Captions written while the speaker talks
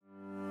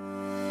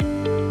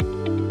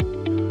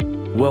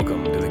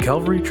Welcome to the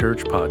Calvary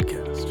Church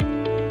Podcast.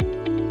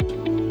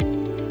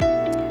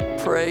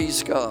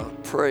 Praise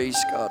God,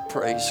 praise God,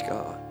 praise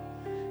God.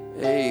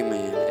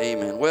 Amen,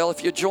 amen. Well,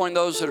 if you join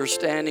those that are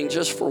standing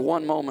just for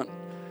one moment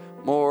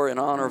more in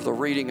honor of the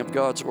reading of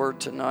God's Word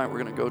tonight,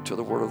 we're going to go to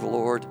the Word of the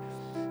Lord.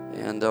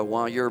 And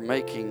while you're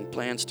making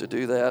plans to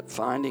do that,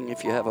 finding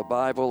if you have a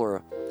Bible or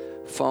a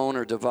phone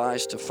or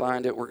device to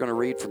find it, we're going to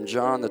read from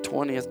John, the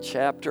 20th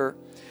chapter.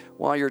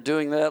 While you're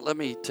doing that, let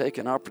me take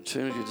an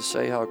opportunity to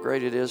say how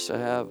great it is to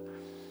have,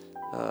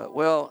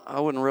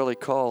 I wouldn't really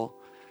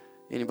call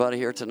anybody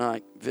here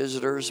tonight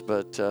visitors,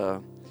 but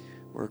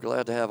we're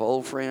glad to have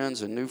old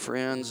friends and new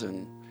friends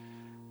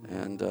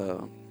and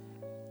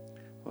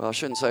I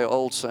shouldn't say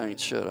old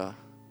saints, should I?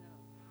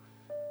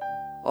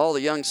 All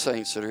the young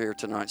saints that are here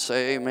tonight,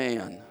 say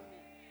amen.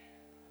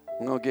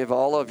 I'm going to give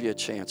all of you a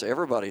chance.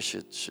 Everybody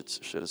should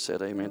have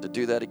said amen to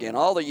do that again.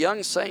 All the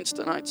young saints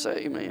tonight,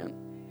 say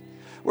amen.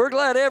 We're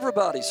glad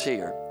everybody's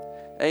here.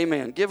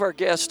 Amen. Give our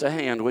guests a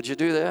hand. Would you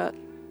do that?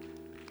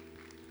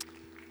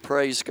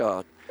 Praise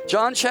God.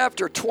 John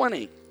chapter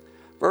 20,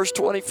 verse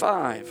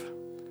 25.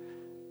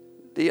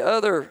 The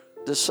other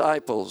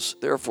disciples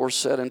therefore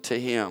said unto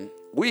him,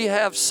 We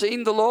have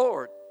seen the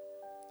Lord.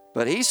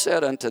 But he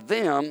said unto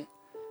them,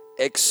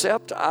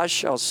 Except I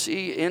shall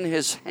see in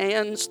his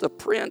hands the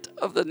print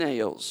of the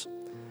nails,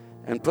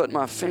 and put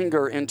my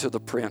finger into the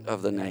print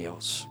of the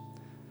nails,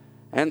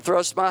 and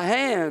thrust my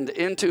hand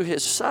into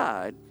his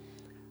side,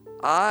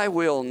 I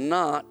will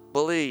not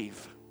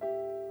believe.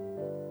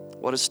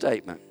 What a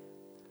statement.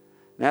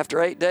 And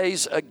after 8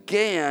 days,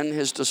 again,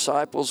 his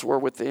disciples were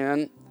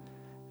within,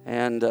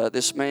 and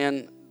this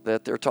man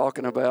that they're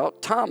talking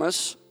about,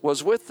 Thomas,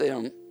 was with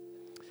them.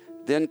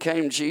 Then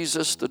came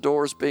Jesus, the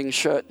doors being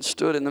shut, and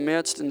stood in the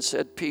midst, and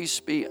said, Peace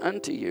be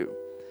unto you.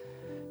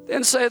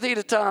 Then saith he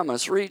to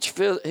Thomas, Reach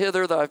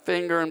hither thy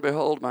finger, and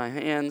behold my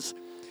hands.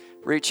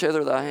 Reach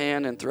hither thy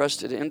hand, and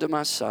thrust it into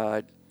my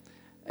side,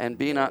 and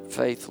be not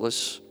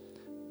faithless,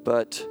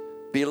 but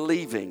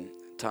believing.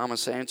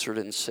 Thomas answered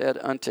and said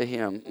unto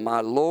him,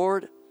 My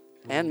Lord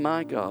and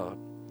my God.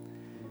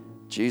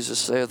 Jesus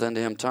saith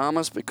unto him,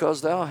 Thomas,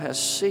 because thou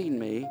hast seen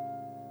me,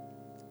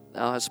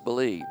 thou hast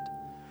believed.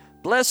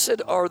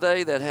 Blessed are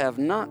they that have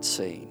not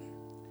seen,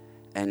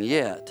 and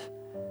yet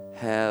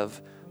have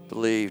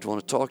believed. I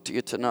want to talk to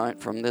you tonight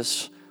from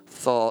this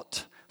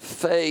thought,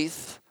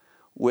 faith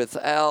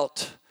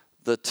without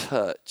the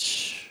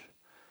touch.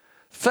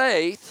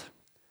 Faith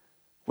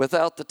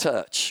without the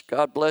touch.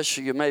 God bless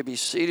you. You may be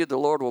seated. The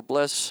Lord will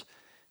bless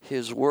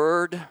His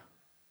word.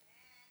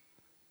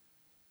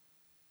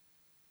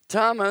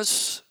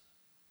 Thomas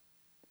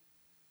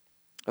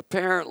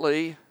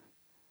apparently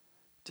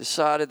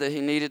decided that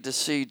he needed to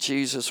see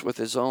Jesus with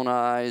his own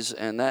eyes,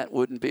 and that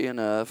wouldn't be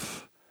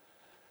enough.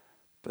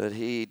 But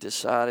he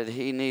decided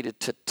he needed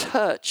to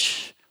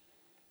touch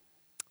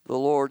the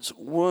Lord's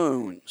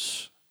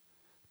wounds,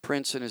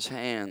 prints in his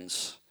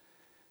hands,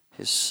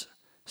 his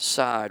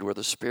side where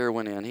the spear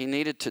went in. He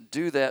needed to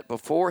do that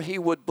before he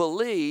would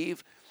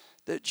believe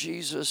that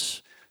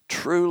Jesus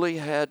truly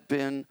had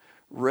been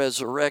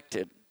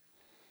resurrected.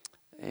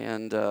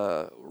 And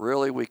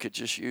really, we could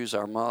just use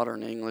our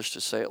modern English to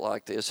say it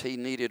like this. He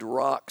needed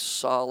rock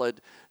solid,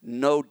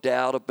 no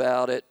doubt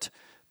about it,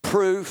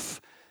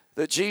 proof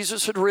that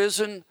Jesus had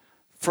risen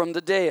from the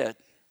dead.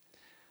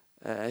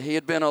 He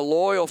had been a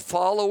loyal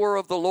follower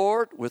of the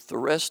Lord with the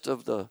rest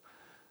of the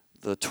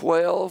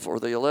 12 or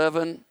the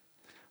 11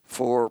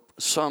 for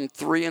some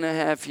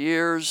 3.5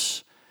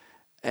 years.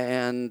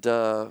 And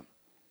that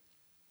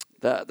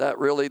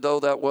really, though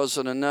that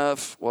wasn't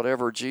enough,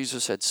 whatever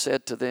Jesus had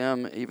said to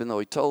them, even though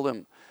he told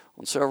them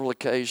on several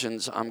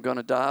occasions, I'm going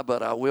to die,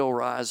 but I will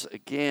rise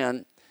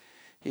again,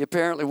 he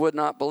apparently would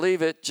not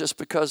believe it just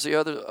because the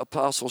other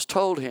apostles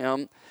told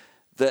him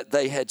that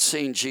they had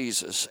seen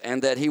Jesus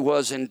and that he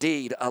was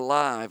indeed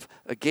alive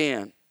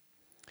again.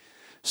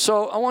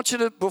 So I want you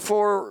to,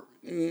 before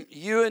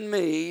you and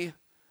me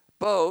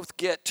both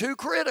get too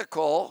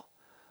critical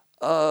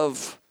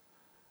of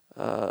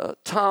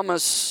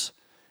Thomas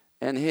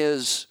and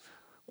his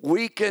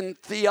weakened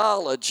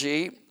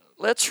theology,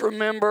 let's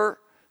remember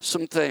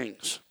some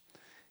things.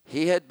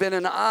 He had been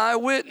an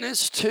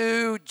eyewitness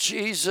to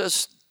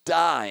Jesus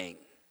dying.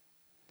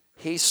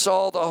 He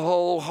saw the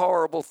whole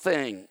horrible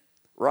thing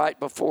right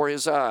before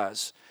his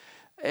eyes.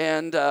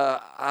 And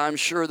I'm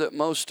sure that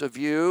most of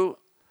you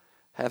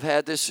have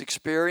had this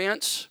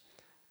experience.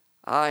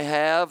 I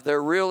have.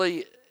 There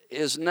really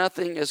is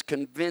nothing as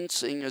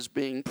convincing as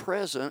being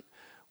present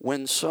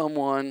when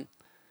someone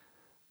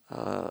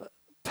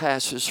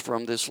passes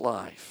from this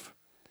life.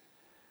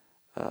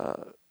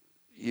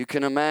 You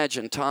can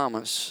imagine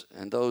Thomas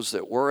and those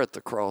that were at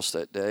the cross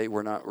that day.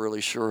 We're not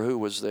really sure who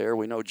was there.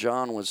 We know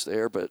John was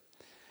there, but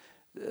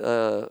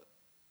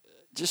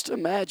just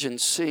imagine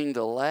seeing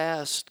the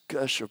last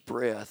gush of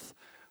breath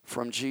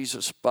from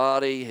Jesus'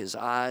 body, his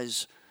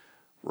eyes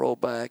roll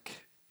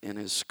back in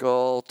his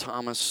skull.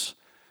 Thomas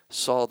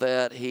saw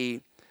that.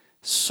 He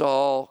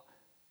saw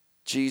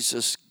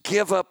Jesus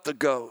give up the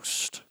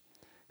ghost.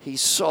 he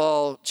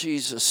saw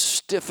Jesus'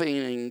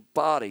 stiffening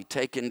body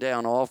taken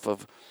down off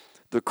of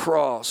the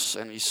cross,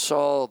 and he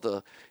saw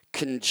the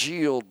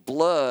congealed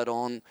blood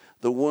on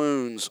the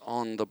wounds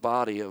on the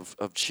body of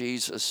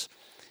Jesus.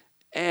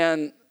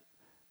 And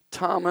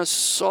Thomas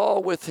saw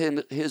with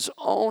his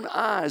own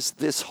eyes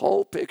this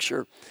whole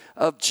picture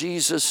of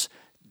Jesus'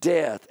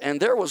 death.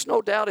 And there was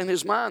no doubt in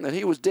his mind that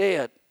he was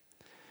dead.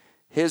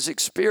 His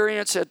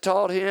experience had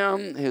taught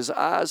him, his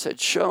eyes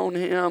had shown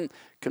him,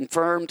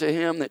 confirmed to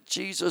him that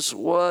Jesus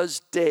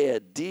was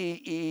dead,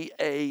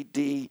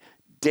 D-E-A-D,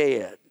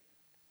 dead.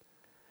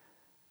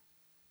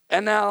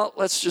 And now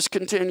let's just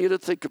continue to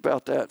think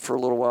about that for a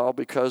little while,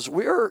 because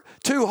we're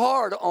too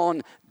hard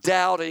on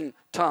doubting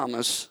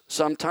Thomas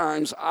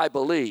sometimes, I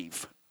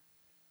believe.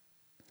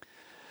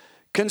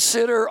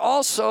 Consider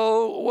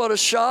also what a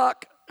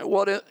shock,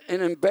 what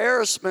an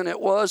embarrassment it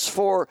was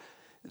for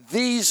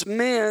these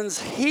men's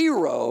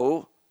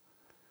hero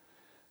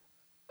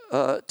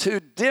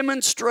to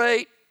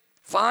demonstrate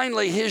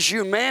finally his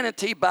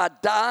humanity by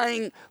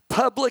dying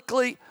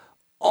publicly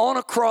on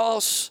a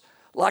cross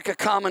like a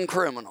common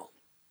criminal.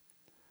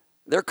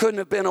 There couldn't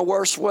have been a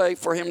worse way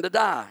for him to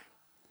die.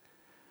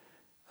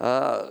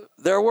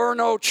 There were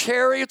no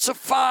chariots of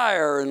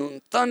fire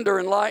and thunder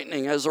and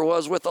lightning as there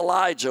was with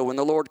Elijah when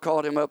the Lord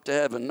called him up to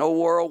heaven. No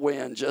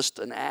whirlwind, just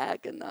an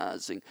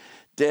agonizing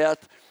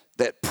death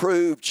that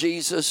proved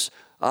Jesus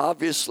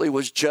obviously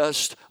was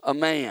just a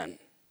man,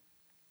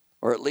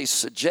 or at least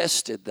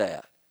suggested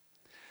that.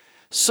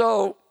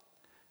 So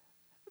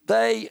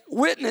they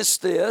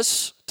witnessed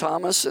this,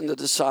 Thomas and the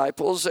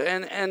disciples,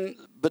 and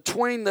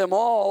between them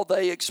all,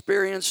 they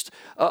experienced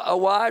a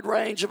wide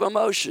range of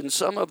emotions.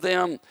 Some of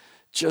them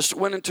just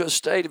went into a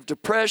state of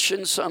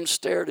depression. Some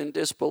stared in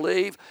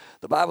disbelief.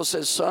 The Bible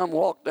says some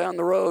walked down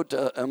the road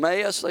to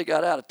Emmaus. They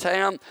got out of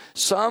town.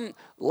 Some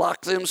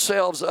locked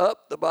themselves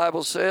up, the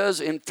Bible says,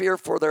 in fear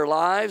for their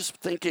lives,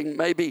 thinking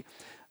maybe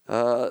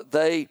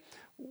they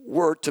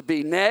were to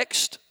be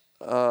next,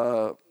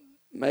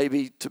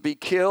 maybe to be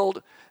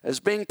killed, as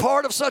being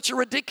part of such a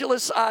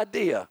ridiculous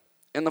idea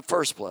in the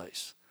first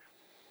place.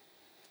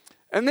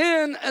 And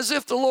then, as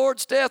if the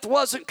Lord's death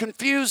wasn't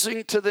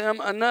confusing to them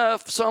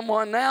enough,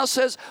 someone now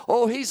says,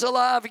 oh, he's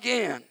alive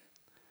again.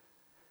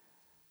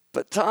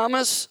 But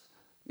Thomas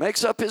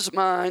makes up his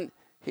mind.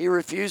 He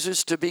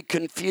refuses to be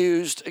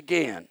confused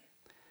again.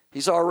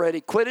 He's already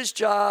quit his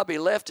job. He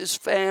left his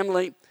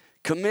family,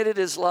 committed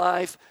his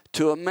life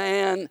to a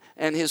man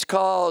and his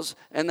cause,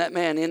 and that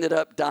man ended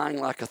up dying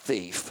like a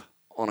thief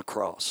on a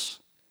cross.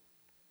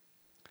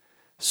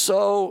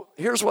 So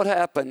here's what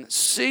happened.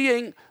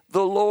 Seeing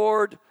the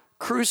Lord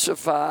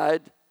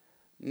crucified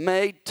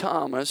made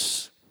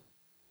Thomas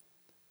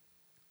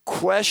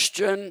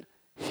question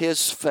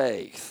his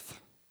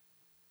faith.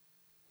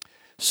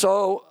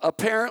 So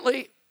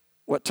apparently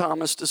what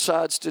Thomas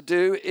decides to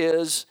do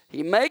is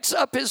he makes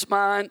up his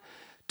mind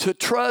to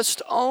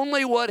trust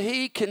only what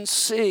he can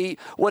see,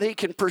 what he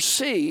can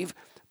perceive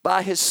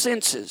by his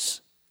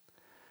senses.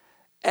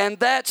 And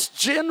that's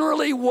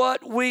generally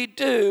what we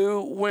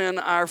do when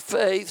our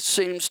faith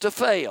seems to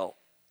fail.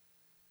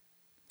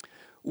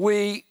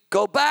 We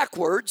go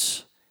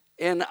backwards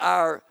in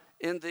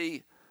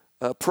the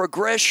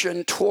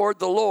progression toward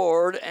the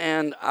Lord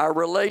and our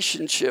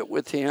relationship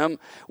with Him.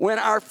 When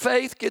our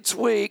faith gets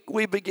weak,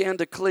 we begin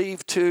to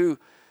cleave to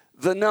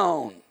the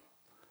known,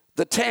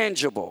 the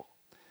tangible.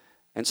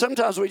 And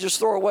sometimes we just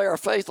throw away our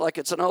faith like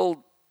it's an old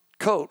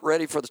coat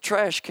ready for the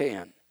trash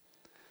can.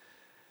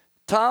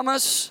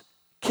 Thomas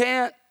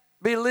can't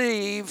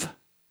believe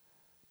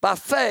by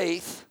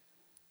faith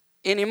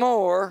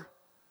anymore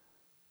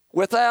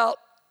without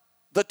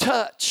the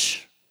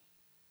touch.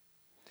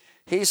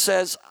 He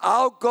says,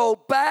 I'll go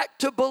back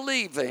to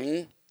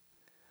believing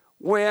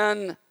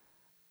when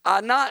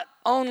I not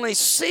only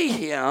see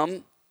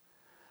Him,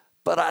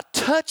 but I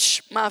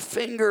touch my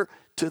finger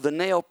to the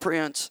nail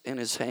prints in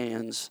His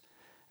hands,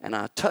 and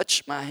I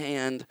touch my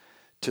hand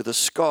to the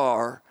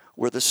scar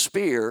where the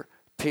spear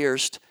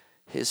pierced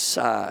His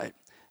side.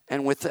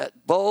 And with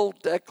that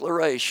bold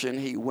declaration,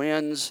 he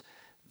wins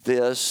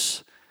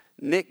this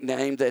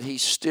nickname that he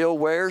still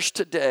wears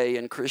today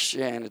in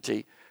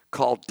Christianity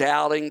called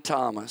Doubting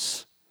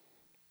Thomas.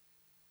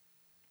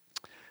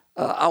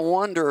 I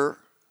wonder,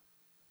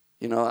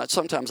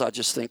 sometimes I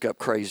just think up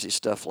crazy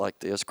stuff like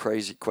this,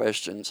 crazy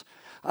questions.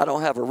 I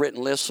don't have a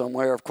written list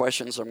somewhere of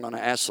questions I'm going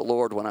to ask the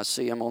Lord when I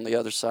see Him on the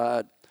other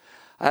side.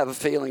 I have a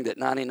feeling that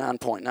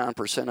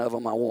 99.9% of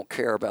them I won't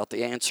care about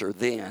the answer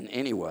then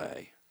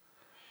anyway.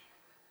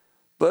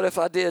 But if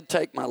I did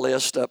take my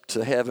list up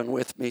to heaven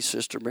with me,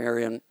 Sister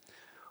Marion,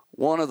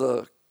 one of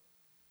the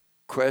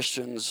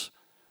questions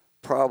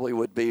probably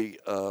would be,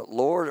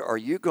 Lord, are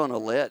you going to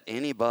let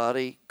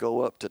anybody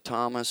go up to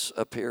Thomas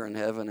up here in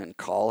heaven and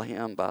call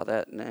him by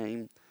that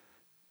name?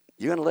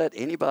 You going to let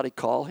anybody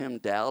call him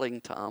Doubting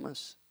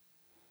Thomas?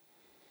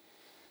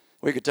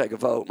 We could take a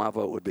vote. My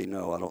vote would be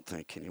no. I don't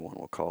think anyone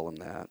will call him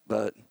that.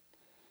 But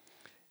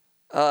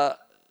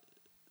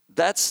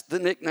that's the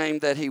nickname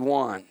that he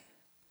won.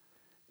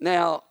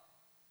 Now,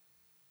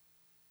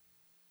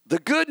 The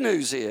good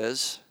news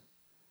is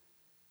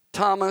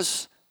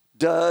Thomas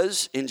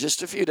does, in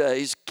just a few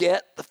days,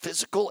 get the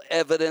physical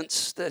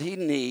evidence that he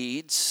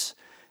needs.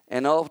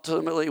 And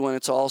ultimately, when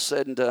it's all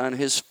said and done,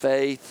 his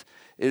faith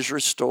is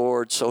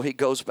restored. So he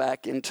goes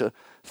back into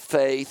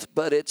faith,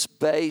 but it's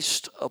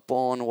based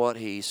upon what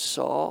he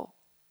saw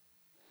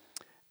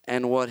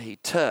and what he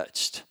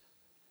touched.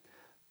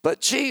 But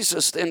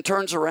Jesus then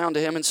turns around to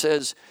him and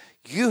says,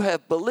 you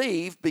have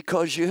believed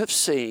because you have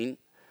seen,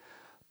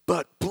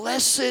 but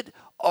blessed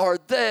are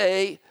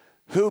they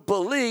who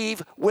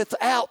believe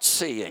without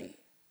seeing.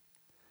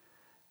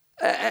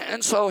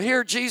 And so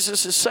here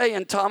Jesus is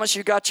saying, Thomas,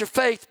 you got your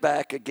faith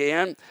back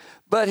again.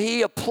 But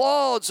he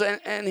applauds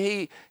and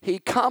he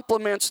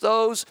compliments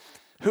those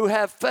who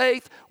have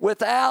faith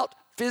without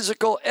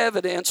physical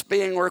evidence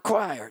being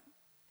required,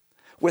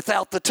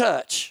 without the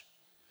touch.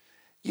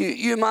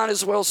 You might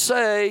as well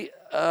say,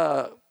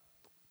 as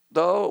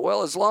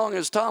long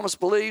as Thomas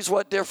believes,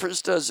 what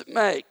difference does it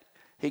make?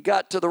 He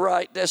got to the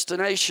right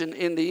destination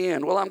in the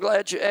end. Well, I'm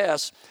glad you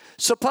asked.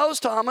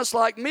 Suppose Thomas,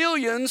 like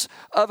millions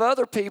of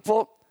other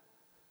people,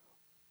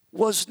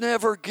 was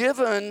never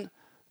given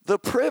the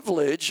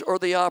privilege or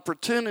the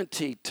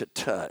opportunity to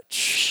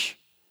touch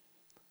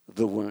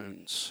the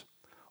wounds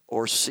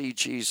or see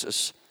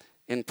Jesus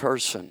in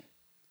person.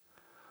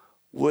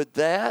 Would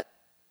that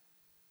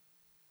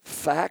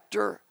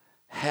factor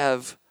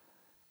have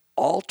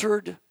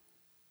altered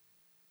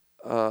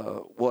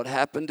what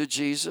happened to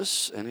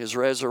Jesus and his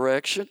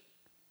resurrection?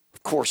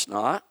 Of course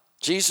not.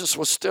 Jesus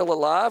was still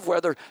alive,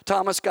 whether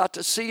Thomas got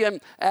to see him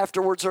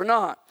afterwards or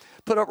not.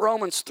 Put up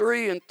Romans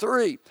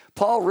 3:3.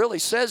 Paul really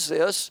says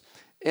this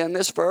in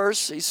this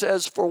verse. He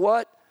says, for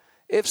what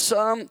if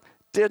some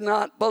did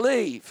not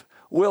believe?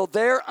 Will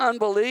their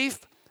unbelief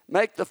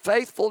make the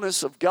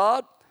faithfulness of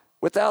God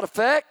without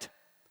effect?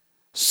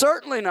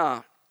 Certainly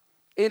not.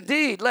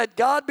 Indeed, let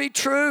God be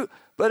true,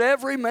 but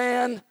every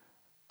man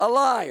a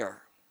liar.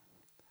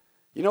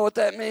 You know what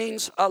that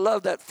means? I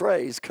love that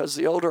phrase because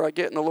the older I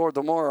get in the Lord,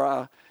 the more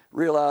I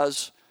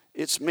realize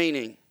its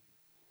meaning.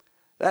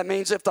 That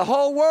means if the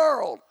whole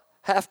world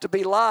have to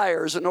be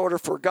liars in order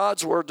for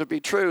God's word to be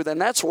true, then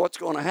that's what's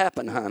going to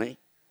happen, honey.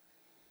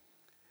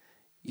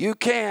 You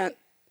can't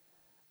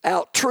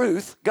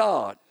out-truth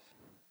God.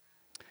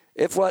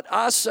 If what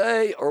I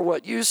say or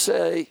what you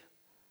say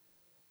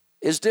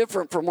is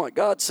different from what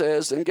God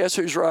says, then guess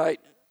who's right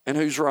and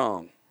who's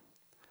wrong?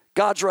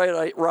 God's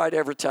right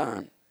every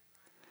time,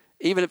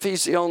 even if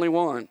he's the only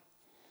one.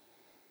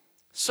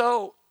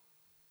 So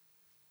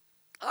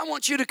I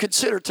want you to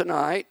consider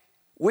tonight,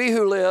 we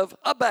who live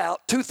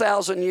about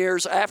 2,000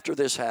 years after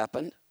this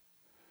happened,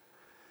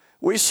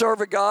 we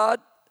serve a God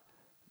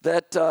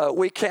that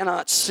we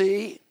cannot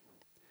see.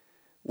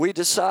 We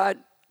decide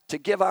to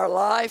give our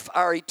life,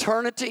 our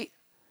eternity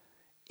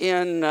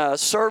in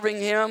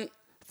serving him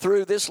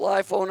through this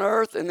life on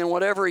earth, and then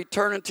whatever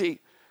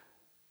eternity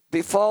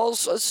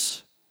befalls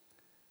us,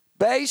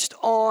 based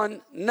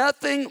on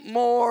nothing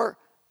more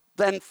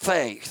than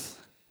faith.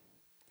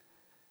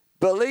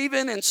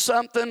 Believing in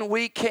something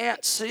we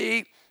can't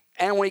see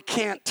and we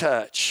can't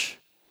touch.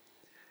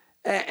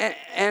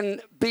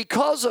 And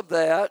because of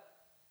that,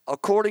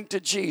 according to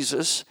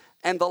Jesus,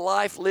 and the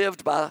life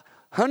lived by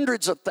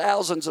hundreds of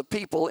thousands of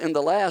people in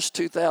the last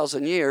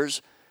 2,000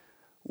 years,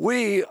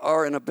 we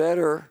are in a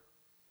better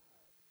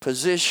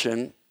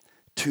position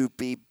to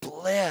be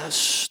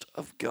blessed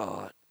of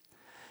God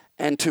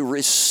and to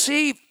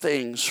receive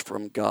things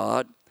from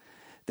God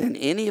than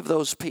any of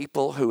those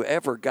people who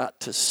ever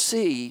got to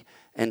see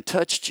and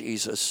touch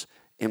Jesus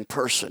in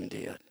person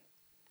did.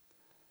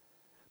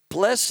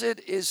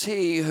 Blessed is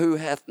he who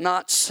hath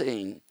not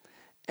seen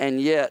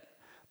and yet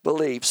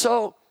believed.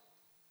 So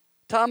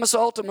Thomas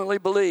ultimately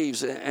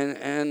believes,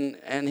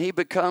 and he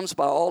becomes,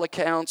 by all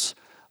accounts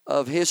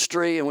of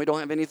history, and we don't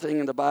have anything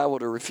in the Bible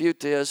to refute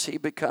this, he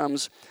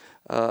becomes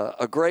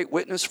a great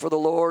witness for the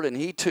Lord, and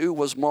he too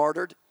was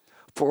martyred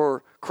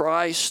for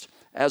Christ,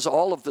 as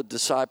all of the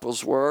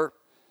disciples were,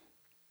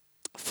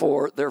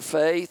 for their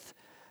faith,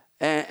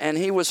 and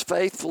he was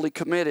faithfully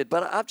committed.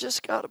 But I've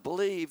just got to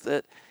believe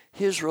that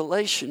his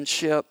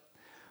relationship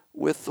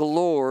with the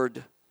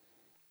Lord,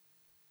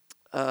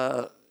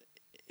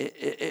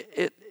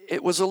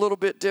 it was a little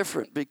bit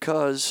different,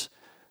 because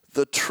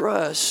the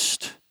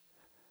trust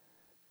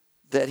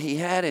that he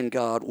had in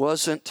God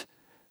wasn't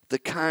the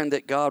kind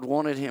that God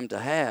wanted him to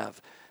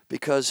have,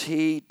 because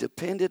he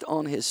depended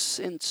on his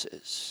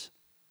senses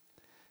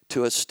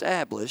to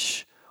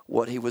establish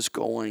what he was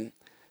going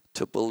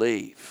to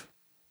believe.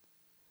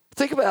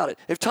 Think about it.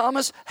 If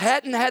Thomas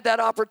hadn't had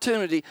that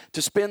opportunity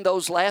to spend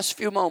those last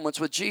few moments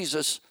with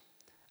Jesus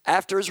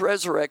after his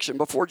resurrection,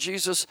 before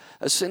Jesus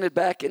ascended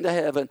back into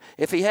heaven,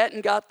 if he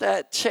hadn't got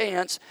that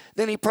chance,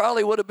 then he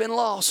probably would have been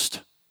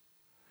lost.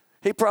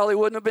 He probably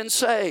wouldn't have been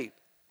saved,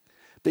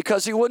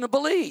 because he wouldn't have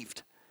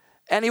believed.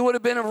 And he would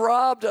have been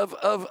robbed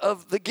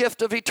of the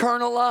gift of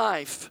eternal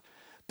life,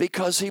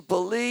 because he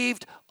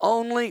believed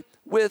only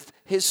with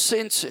his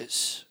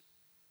senses.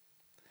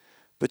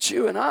 But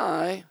you and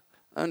I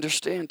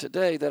understand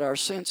today that our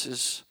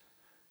senses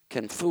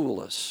can fool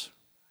us.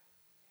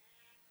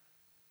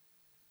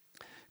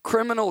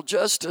 Criminal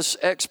justice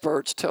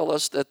experts tell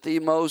us that the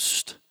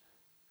most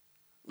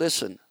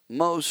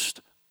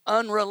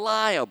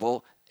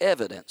unreliable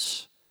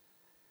evidence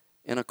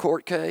in a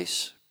court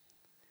case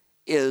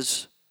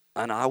is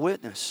an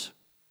eyewitness.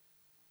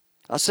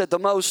 I said the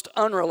most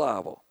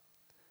unreliable.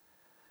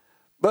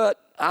 But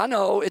I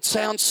know it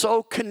sounds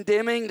so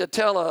condemning to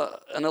tell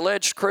an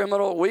alleged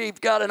criminal,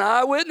 we've got an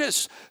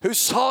eyewitness who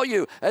saw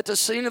you at the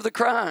scene of the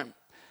crime.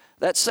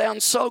 That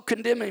sounds so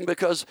condemning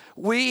because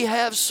we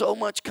have so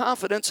much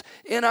confidence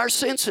in our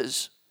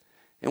senses,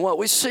 in what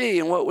we see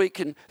and what we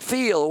can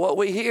feel, what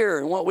we hear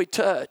and what we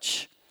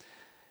touch.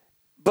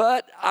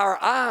 But our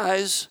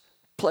eyes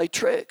play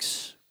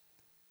tricks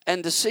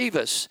and deceive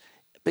us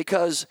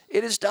because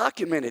it is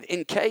documented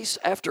in case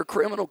after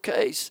criminal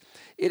case.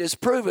 It is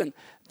proven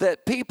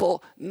that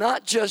people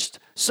not just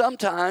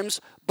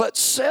sometimes but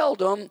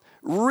seldom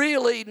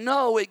really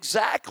know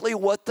exactly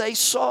what they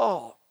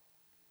saw.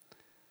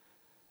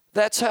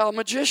 That's how a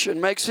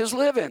magician makes his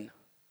living.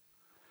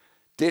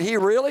 Did he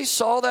really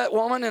saw that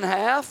woman in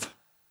half?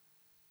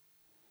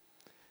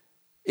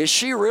 Is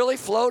she really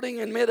floating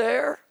in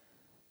midair?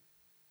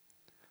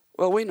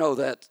 Well, we know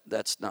that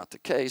that's not the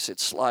case.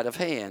 It's sleight of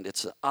hand.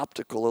 It's an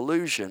optical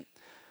illusion.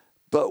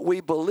 But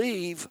we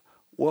believe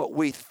what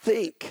we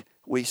think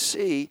we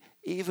see,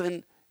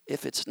 even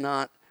if it's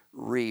not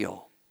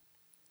real.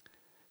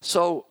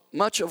 So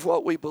much of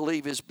what we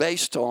believe is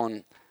based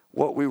on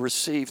what we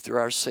receive through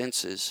our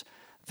senses.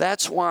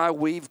 That's why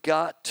we've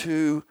got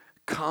to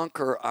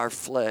conquer our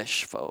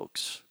flesh,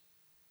 folks.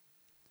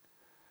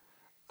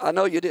 I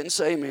know you didn't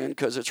say amen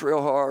because it's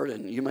real hard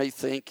and you may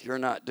think you're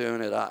not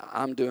doing it.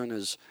 I'm doing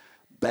as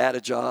bad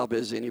a job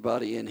as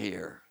anybody in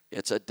here.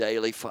 It's a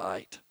daily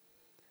fight.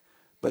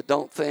 But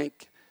don't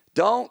think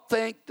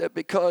that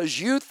because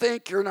you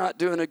think you're not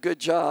doing a good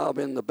job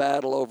in the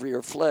battle over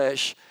your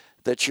flesh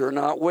that you're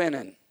not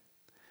winning.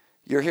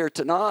 You're here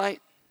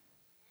tonight.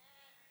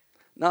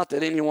 Not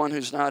that anyone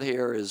who's not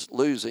here is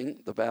losing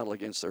the battle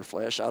against their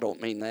flesh. I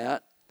don't mean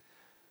that.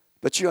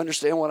 But you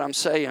understand what I'm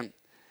saying.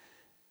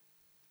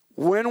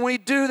 When we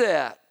do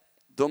that,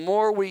 the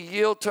more we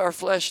yield to our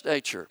flesh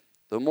nature,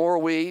 the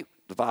more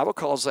the Bible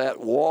calls that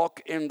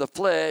walk in the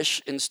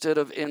flesh instead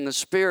of in the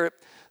spirit,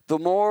 the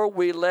more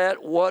we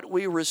let what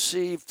we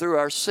receive through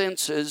our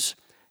senses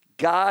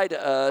guide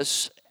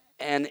us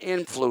and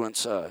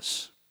influence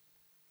us.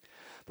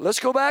 But let's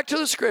go back to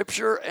the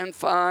scripture and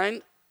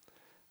find,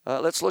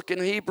 let's look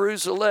in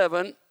Hebrews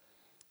 11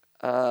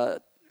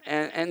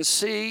 and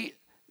see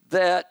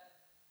that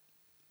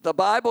the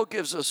Bible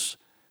gives us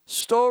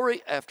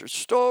story after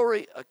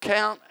story,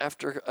 account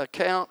after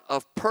account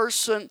of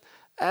person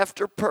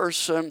after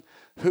person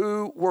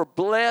who were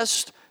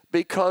blessed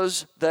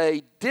because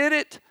they did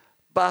it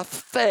by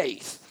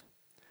faith,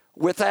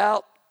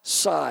 without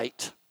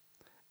sight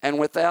and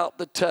without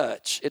the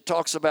touch. It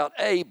talks about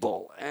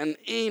Abel and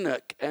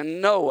Enoch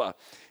and Noah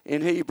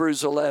in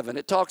Hebrews 11.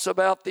 It talks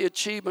about the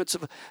achievements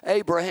of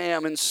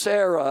Abraham and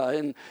Sarah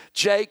and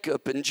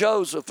Jacob and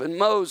Joseph and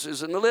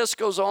Moses, and the list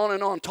goes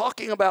on,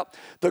 talking about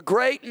the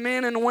great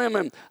men and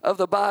women of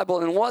the Bible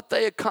and what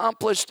they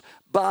accomplished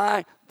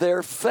by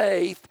their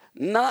faith,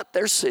 not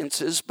their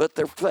senses, but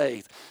their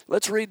faith.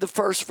 Let's read the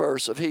first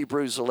verse of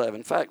Hebrews 11.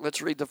 In fact,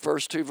 let's read the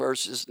first two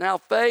verses. Now,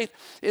 faith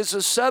is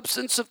the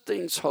substance of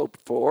things hoped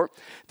for,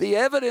 the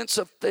evidence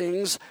of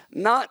things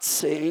not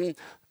seen,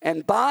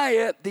 and by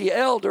it the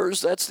elders,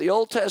 that's the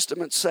Old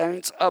Testament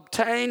saints,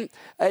 obtain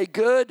a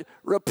good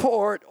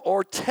report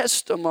or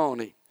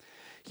testimony.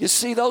 You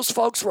see, those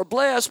folks were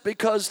blessed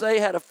because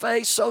they had a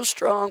faith so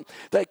strong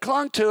they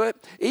clung to it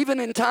even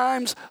in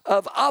times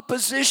of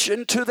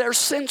opposition to their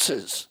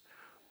senses.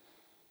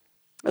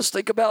 Let's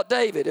think about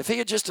David. If he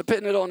had just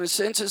depended on his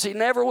senses, he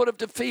never would have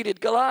defeated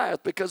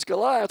Goliath, because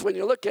Goliath, when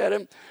you look at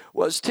him,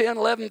 was 10,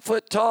 11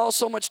 foot tall,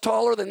 so much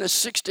taller than this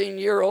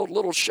 16-year-old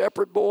little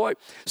shepherd boy,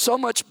 so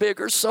much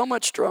bigger, so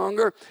much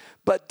stronger.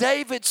 But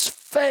David's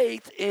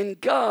faith in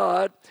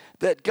God,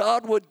 that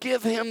God would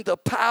give him the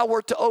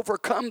power to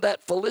overcome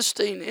that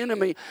Philistine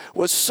enemy,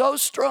 was so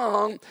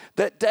strong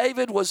that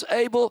David was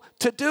able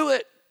to do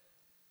it.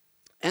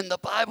 And the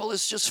Bible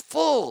is just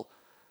full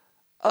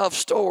of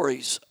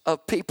stories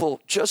of people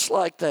just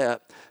like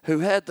that who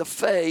had the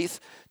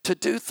faith to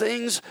do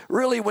things,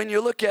 really, when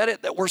you look at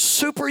it, that were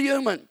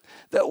superhuman,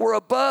 that were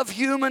above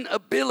human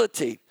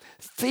ability,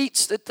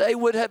 feats that they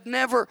would have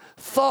never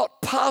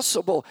thought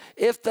possible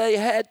if they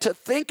had to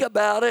think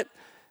about it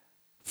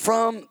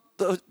from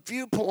the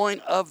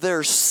viewpoint of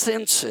their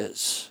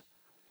senses.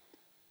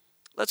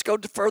 Let's go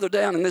further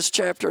down in this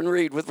chapter and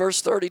read with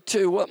verse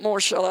 32. What more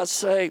shall I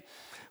say?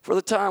 for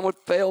the time would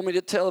fail me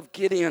to tell of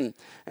Gideon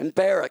and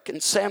Barak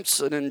and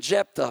Samson and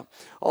Jephthah,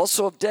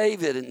 also of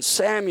David and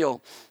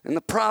Samuel and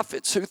the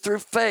prophets who through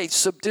faith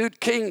subdued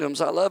kingdoms.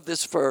 I love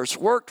this verse.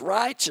 Worked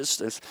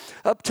righteousness,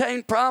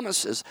 obtained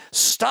promises,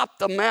 stopped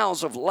the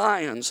mouths of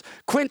lions,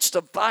 quenched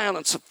the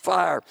violence of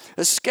fire,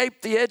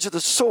 escaped the edge of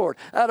the sword,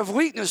 out of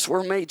weakness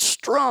were made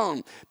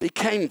strong,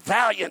 became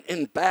valiant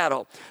in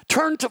battle,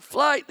 turned to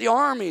flight the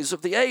armies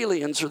of the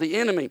aliens or the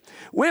enemy.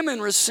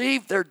 Women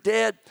received their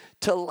dead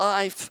to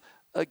life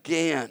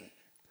again.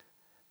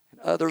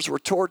 Others were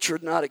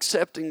tortured, not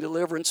accepting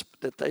deliverance,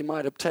 that they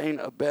might obtain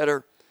a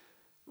better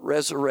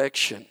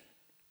resurrection.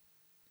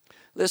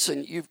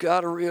 Listen, you've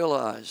got to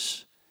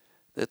realize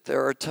that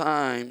there are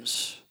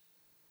times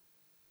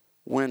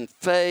when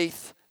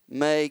faith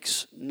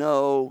makes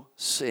no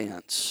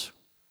sense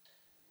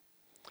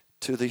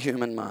to the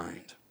human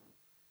mind.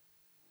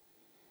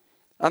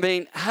 I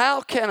mean,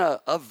 how can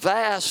a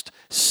vast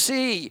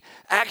sea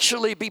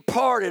actually be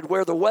parted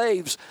where the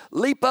waves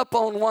leap up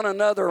on one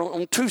another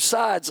on two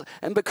sides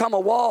and become a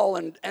wall,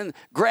 and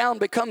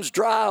ground becomes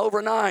dry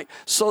overnight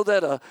so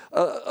that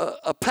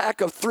a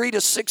pack of 3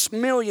 to 6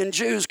 million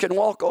Jews can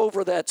walk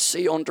over that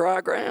sea on dry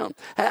ground?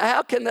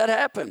 How can that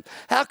happen?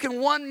 How can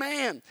one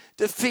man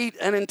defeat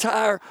an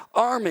entire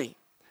army?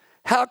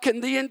 How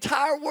can the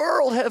entire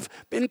world have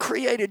been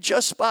created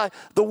just by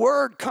the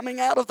word coming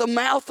out of the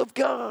mouth of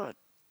God?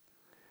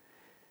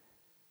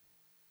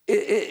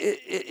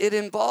 It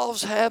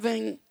involves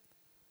having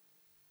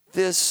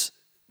this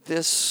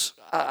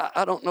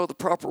I don't know the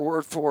proper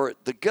word for it,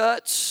 the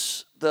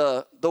guts,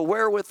 the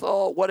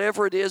wherewithal,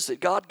 whatever it is that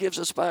God gives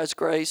us by His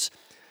grace,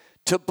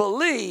 to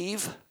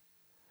believe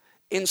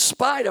in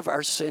spite of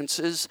our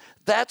senses.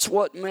 That's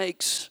what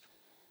makes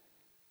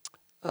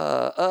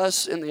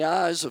us, in the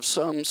eyes of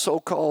some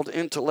so-called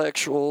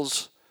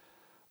intellectuals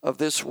of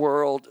this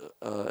world,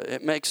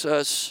 it makes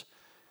us,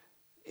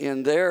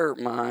 in their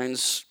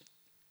minds,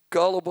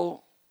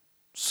 gullible,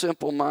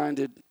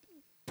 simple-minded,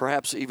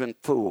 perhaps even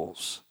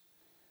fools.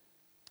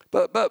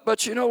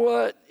 But you know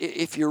what?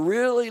 If you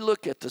really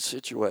look at the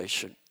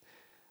situation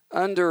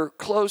under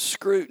close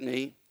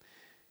scrutiny,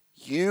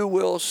 you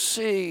will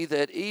see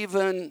that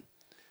even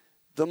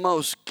the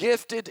most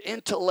gifted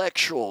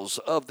intellectuals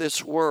of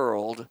this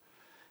world,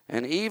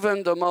 and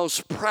even the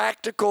most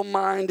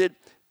practical-minded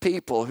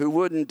people who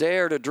wouldn't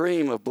dare to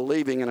dream of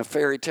believing in a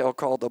fairy tale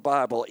called the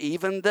Bible,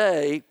 even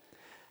they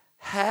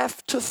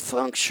have to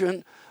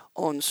function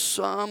on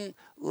some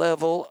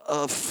level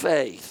of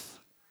faith.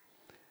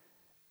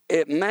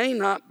 It may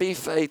not be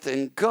faith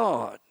in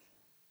God,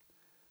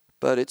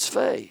 but it's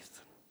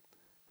faith.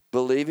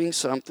 Believing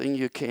something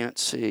you can't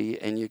see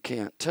and you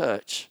can't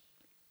touch.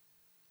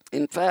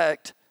 In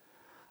fact,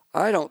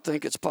 I don't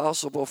think it's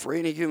possible for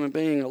any human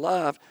being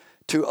alive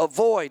to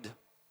avoid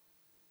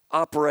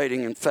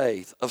operating in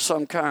faith of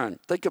some kind.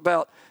 Think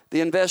about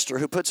the investor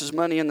who puts his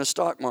money in the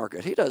stock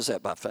market. He does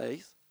that by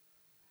faith.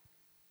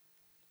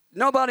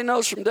 Nobody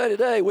knows from day to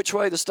day which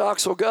way the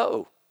stocks will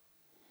go.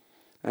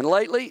 And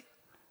lately,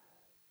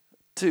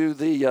 to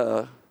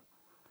the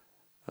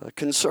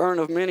concern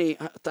of many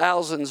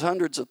thousands,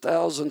 hundreds of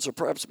thousands, or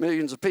perhaps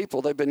millions of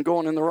people, they've been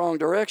going in the wrong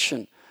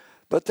direction.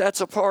 But that's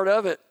a part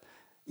of it.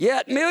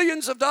 Yet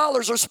millions of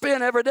dollars are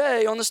spent every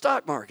day on the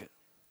stock market.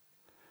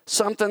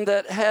 Something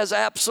that has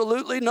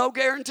absolutely no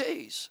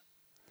guarantees.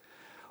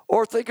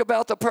 Or think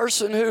about the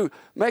person who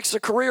makes a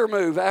career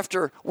move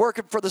after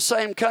working for the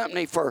same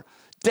company for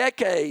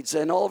decades,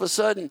 and all of a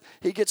sudden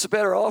he gets a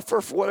better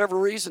offer for whatever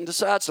reason,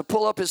 decides to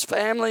pull up his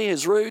family,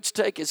 his roots,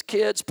 take his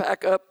kids,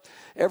 pack up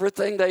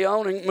everything they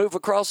own and move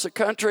across the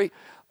country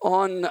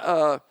on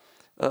the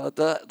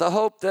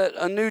hope that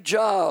a new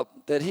job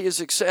that he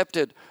has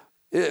accepted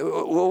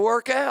will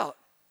work out.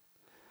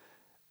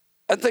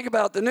 And think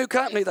about the new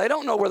company. They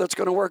don't know whether it's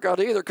going to work out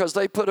either, because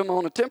they put him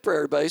on a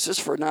temporary basis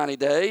for 90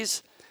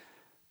 days.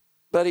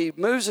 But he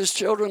moves his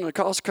children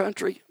across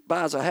country,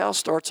 buys a house,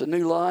 starts a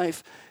new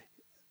life.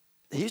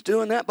 He's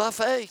doing that by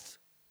faith.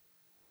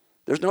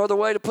 There's no other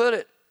way to put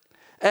it.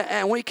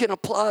 And we can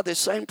apply this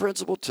same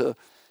principle to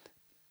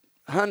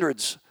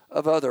hundreds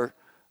of other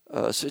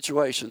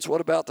situations.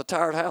 What about the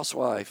tired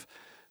housewife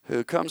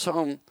who comes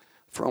home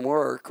from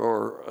work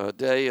or a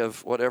day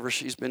of whatever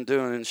she's been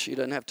doing, and she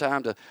doesn't have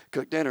time to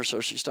cook dinner, so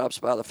she stops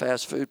by the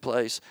fast food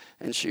place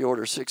and she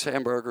orders 6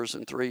 hamburgers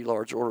and 3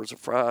 large orders of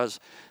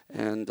fries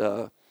and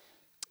an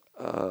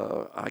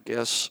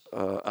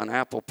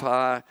apple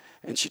pie,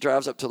 and she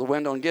drives up to the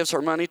window and gives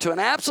her money to an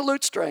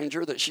absolute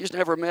stranger that she's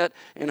never met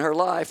in her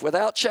life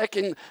without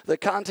checking the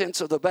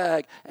contents of the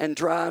bag, and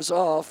drives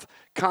off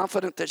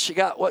confident that she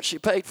got what she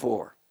paid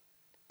for.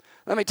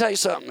 Let me tell you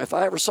something. If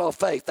I ever saw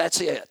faith,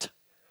 that's it.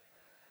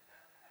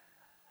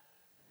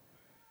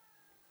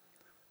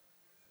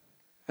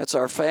 That's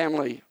our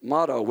family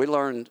motto. We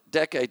learned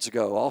decades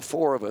ago, all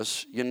 4 of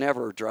us, you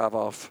never drive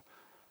off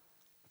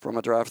from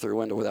a drive-through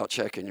window without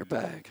checking your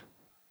bag.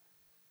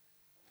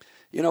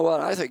 You know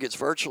what? I think it's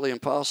virtually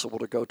impossible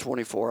to go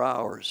 24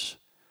 hours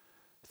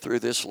through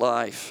this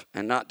life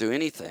and not do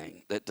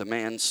anything that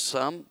demands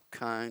some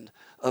kind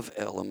of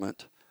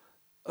element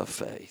of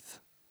faith.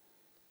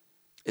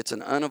 It's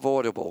an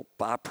unavoidable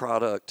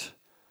byproduct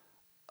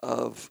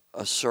of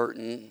a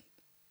certain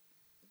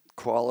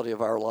quality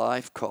of our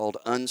life called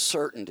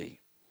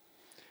uncertainty.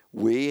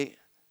 We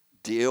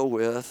deal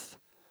with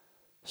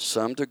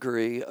some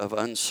degree of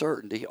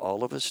uncertainty,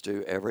 all of us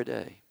do every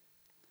day.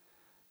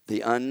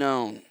 The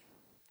unknown.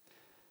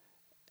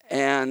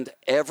 And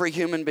every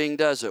human being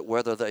does it,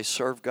 whether they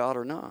serve God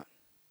or not.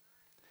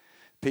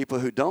 People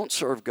who don't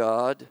serve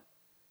God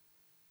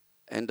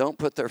and don't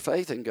put their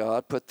faith in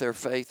God, put their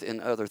faith in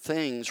other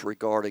things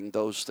regarding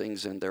those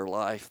things in their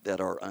life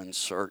that are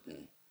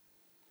uncertain.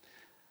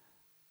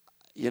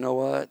 You know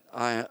what?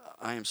 I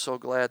am so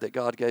glad that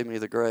God gave me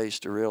the grace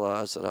to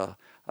realize that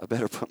I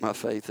better put my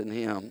faith in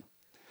Him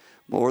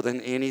more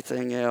than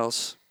anything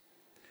else.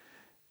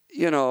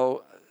 You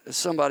know,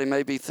 somebody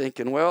may be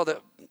thinking, well,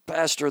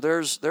 Pastor,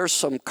 there's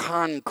some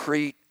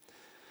concrete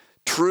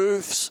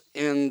truths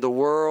in the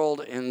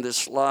world, in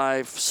this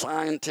life,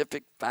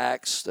 scientific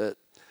facts that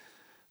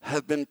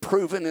have been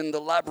proven in the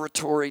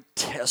laboratory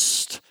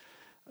test.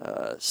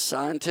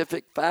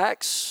 Scientific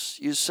facts,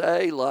 you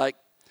say, like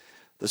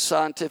the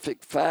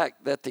scientific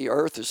fact that the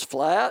earth is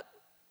flat.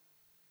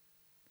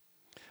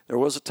 There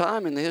was a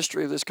time in the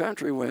history of this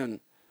country when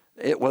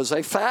it was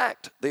a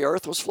fact the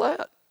earth was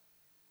flat.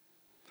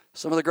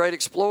 Some of the great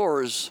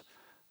explorers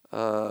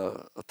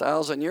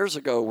 1,000 years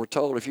ago were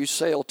told if you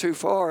sail too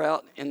far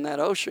out in that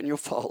ocean, you'll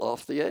fall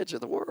off the edge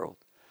of the world.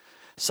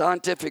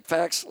 Scientific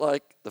facts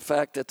like the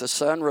fact that the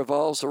sun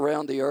revolves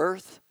around the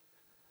earth,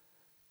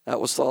 that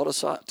was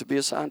thought to be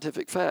a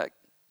scientific fact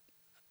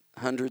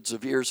hundreds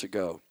of years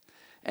ago,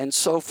 and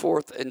so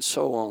forth and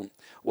so on.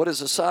 What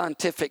is a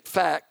scientific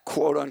fact,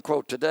 quote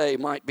unquote, today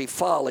might be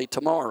folly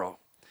tomorrow.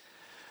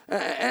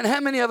 And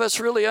how many of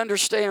us really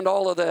understand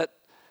all of that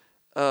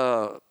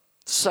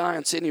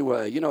science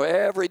anyway? You know,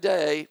 every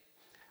day,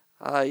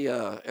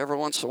 every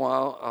once in a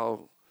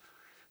while,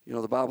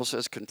 the Bible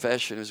says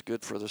confession is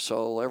good for the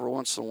soul. Every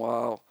once in a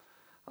while,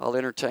 I'll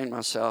entertain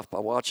myself by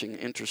watching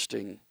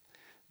interesting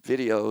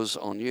videos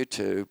on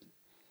YouTube.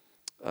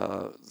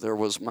 There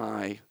was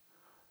my,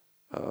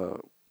 I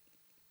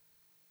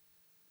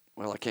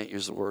can't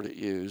use the word it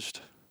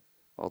used,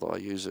 although I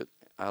use it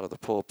out of the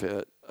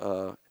pulpit.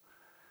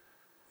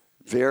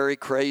 Very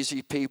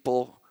crazy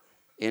people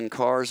in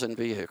cars and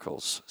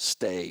vehicles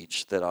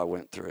stage that I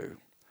went through,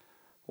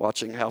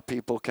 watching how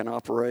people can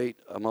operate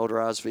a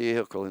motorized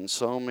vehicle in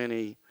so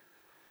many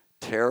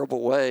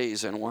terrible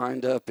ways and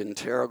wind up in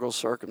terrible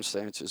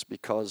circumstances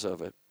because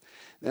of it.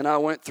 Then I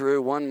went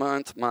through 1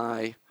 month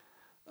my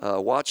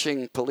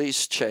watching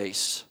police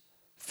chase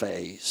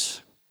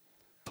phase,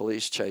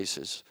 police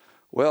chases.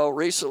 Well,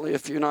 recently, a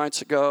few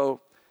nights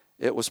ago,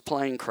 it was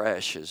plane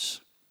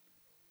crashes.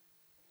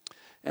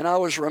 And I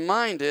was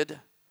reminded,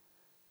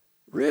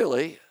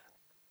 really,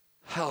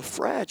 how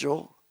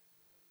fragile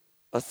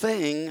a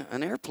thing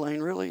an airplane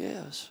really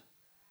is.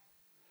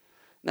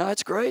 Now,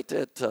 it's great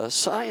that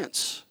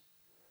scientists,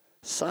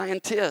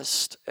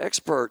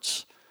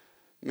 experts,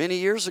 many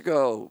years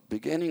ago,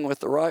 beginning with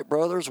the Wright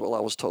brothers, well, I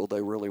was told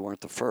they really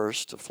weren't the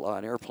first to fly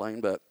an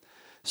airplane, but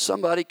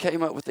somebody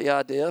came up with the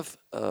idea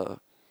of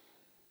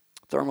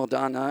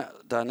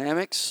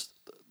thermodynamics,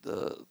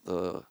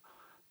 the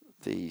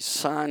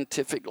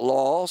scientific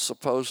law,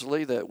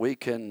 supposedly, that we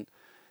can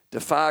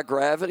defy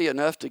gravity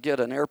enough to get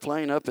an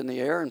airplane up in the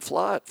air and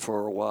fly it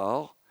for a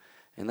while.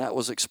 And that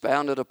was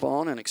expounded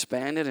upon and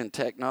expanded, and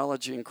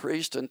technology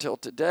increased until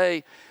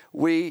today.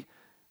 We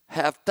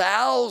have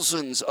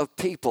thousands of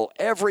people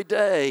every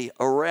day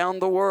around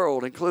the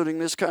world, including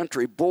this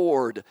country,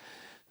 board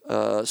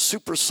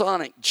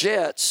supersonic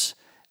jets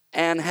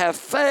and have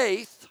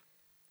faith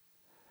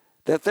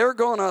that they're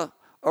going to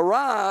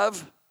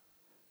arrive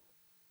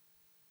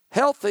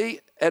healthy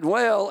and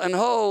well and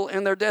whole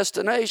in their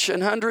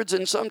destination, hundreds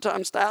and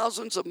sometimes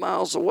thousands of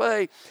miles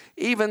away,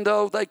 even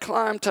though they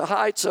climb to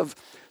heights of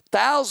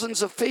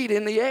thousands of feet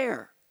in the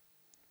air.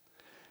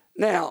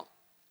 Now,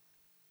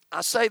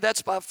 I say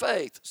that's by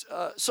faith.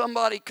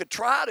 Somebody could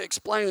try to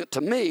explain it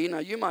to me. Now,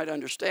 you might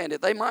understand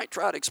it. They might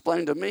try to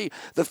explain to me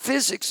the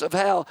physics of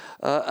how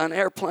an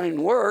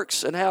airplane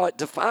works and how it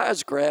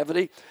defies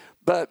gravity,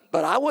 but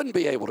I wouldn't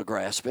be able to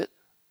grasp it.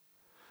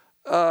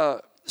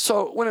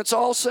 So when it's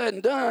all said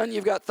and done,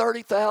 you've got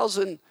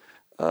 30,000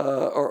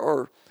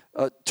 or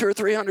 200 or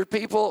 300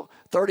 people,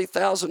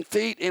 30,000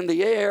 feet in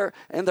the air,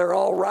 and they're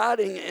all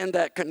riding in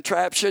that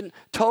contraption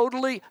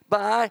totally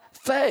by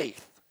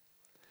faith.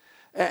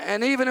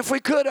 And even if we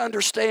could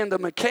understand the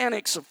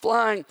mechanics of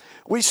flying,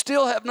 we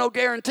still have no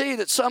guarantee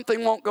that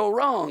something won't go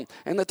wrong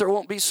and that there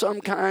won't be some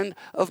kind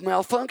of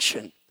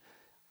malfunction.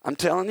 I'm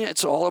telling you,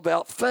 it's all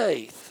about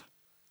faith.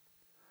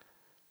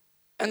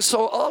 And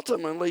so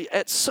ultimately,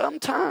 at some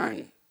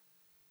time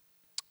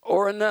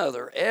or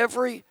another,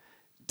 every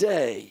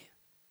day,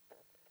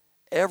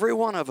 every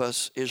one of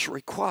us is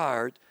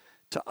required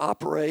to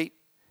operate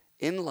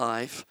in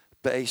life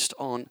based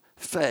on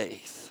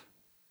faith.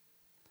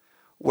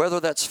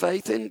 whether that's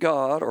faith in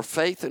God or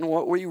faith in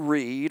what we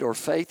read or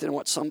faith in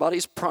what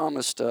somebody's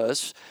promised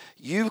us,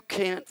 you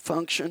can't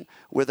function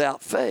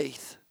without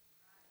faith.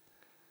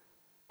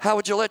 How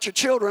would you let your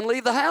children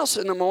leave the house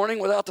in the morning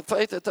without the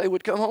faith that they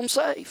would come home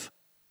safe?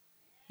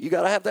 You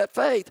got to have that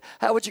faith.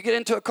 How would you get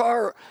into a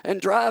car and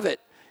drive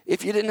it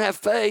if you didn't have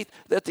faith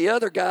that the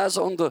other guys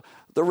on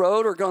the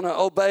road are going to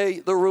obey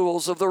the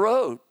rules of the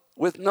road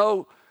with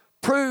no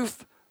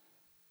proof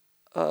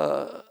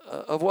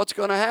of what's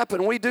going to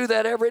happen? We do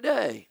that every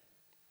day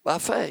by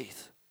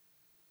faith.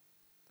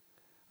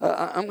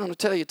 I'm going to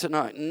tell you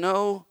tonight,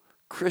 no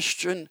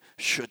Christian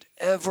should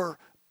ever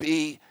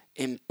be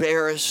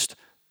embarrassed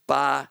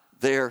by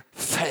their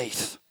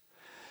faith.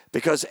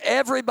 Because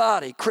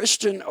everybody,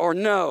 Christian or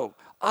no,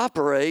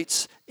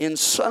 operates in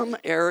some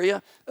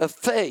area of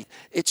faith.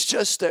 It's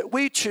just that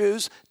we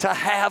choose to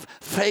have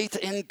faith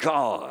in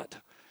God.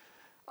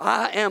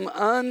 I am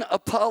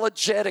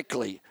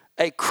unapologetically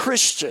a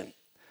Christian.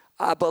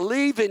 I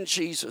believe in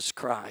Jesus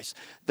Christ.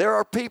 There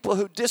are people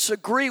who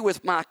disagree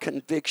with my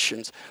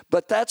convictions,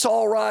 but that's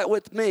all right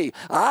with me.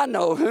 I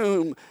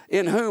know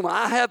in whom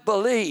I have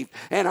believed,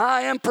 and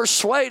I am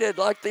persuaded,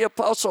 like the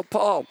Apostle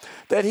Paul,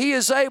 that he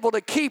is able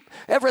to keep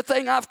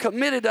everything I've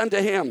committed unto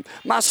him,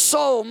 my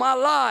soul, my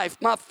life,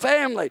 my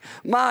family,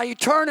 my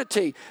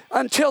eternity,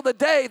 until the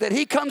day that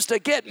he comes to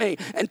get me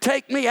and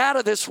take me out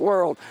of this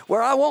world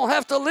where I won't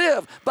have to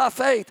live by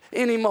faith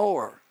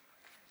anymore.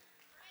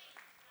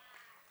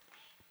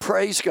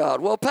 Praise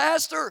God. Well,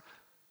 Pastor,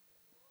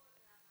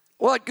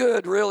 what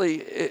good really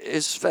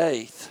is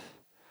faith?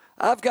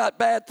 I've got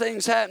bad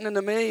things happening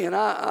to me, and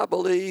I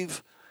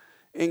believe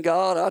in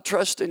God. I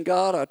trust in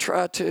God. I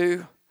try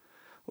to.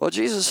 Well,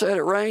 Jesus said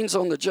it rains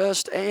on the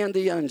just and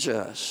the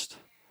unjust.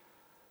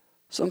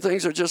 Some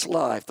things are just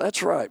life.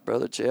 That's right,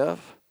 Brother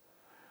Jeff.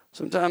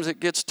 Sometimes it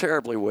gets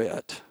terribly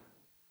wet.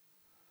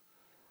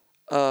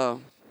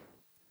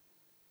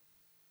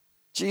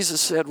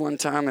 Jesus said one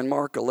time in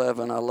Mark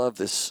 11, I love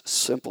this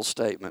simple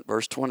statement,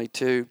 verse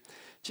 22,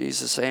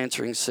 Jesus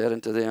answering said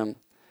unto them,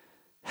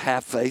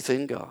 have faith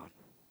in God.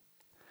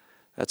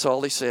 That's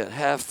all he said,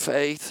 have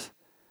faith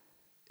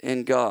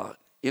in God.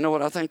 You know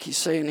what I think he's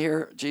saying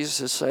here? Jesus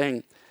is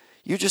saying,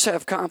 you just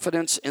have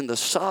confidence in the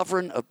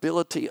sovereign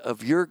ability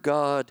of your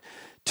God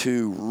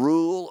to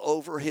rule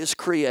over his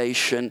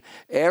creation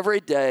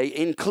every day,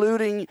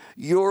 including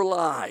your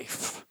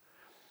life.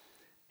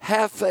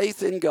 Have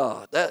faith in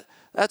God.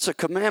 That's a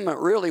commandment,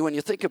 really, when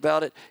you think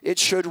about it. It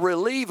should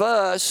relieve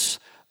us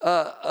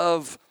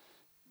of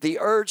the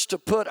urge to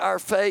put our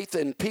faith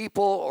in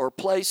people or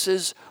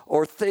places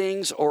or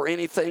things or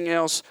anything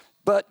else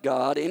but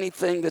God,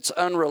 anything that's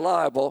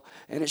unreliable.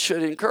 And it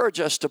should encourage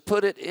us to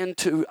put it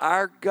into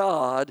our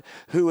God,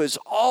 who is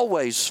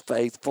always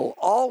faithful,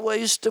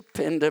 always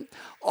dependent,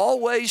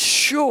 always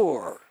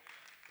sure.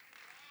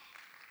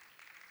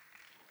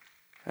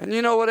 And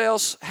you know what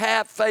else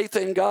have faith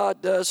in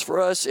God does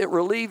for us? It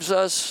relieves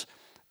us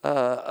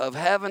of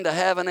having to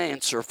have an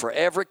answer for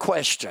every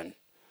question.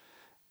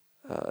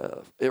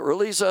 It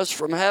relieves us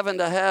from having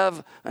to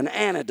have an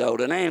antidote,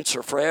 an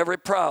answer for every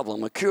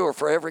problem, a cure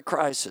for every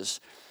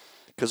crisis.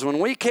 Because when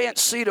we can't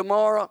see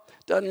tomorrow,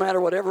 doesn't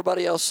matter what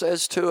everybody else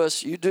says to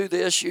us, you do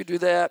this, you do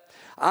that,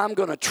 I'm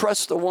going to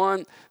trust the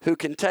one who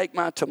can take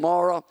my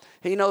tomorrow.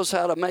 He knows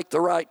how to make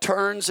the right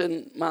turns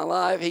in my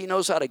life. He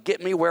knows how to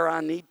get me where I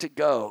need to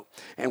go.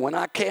 And when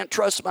I can't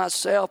trust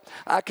myself,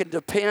 I can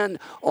depend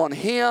on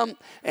him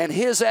and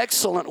his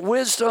excellent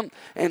wisdom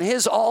and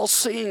his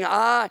all-seeing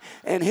eye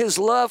and his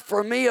love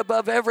for me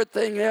above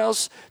everything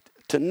else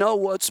to know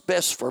what's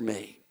best for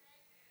me.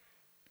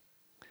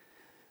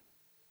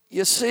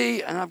 You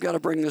see, and I've got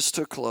to bring this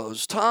to a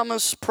close,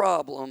 Thomas'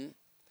 problem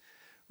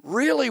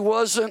really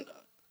wasn't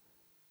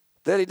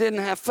that he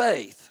didn't have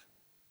faith,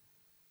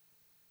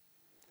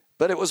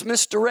 but it was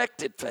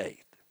misdirected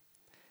faith.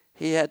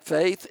 He had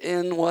faith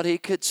in what he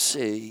could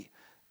see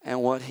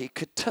and what he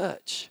could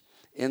touch,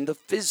 in the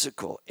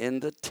physical,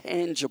 in the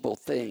tangible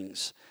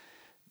things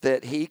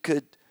that he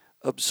could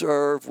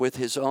observe with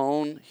his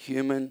own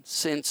human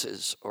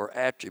senses or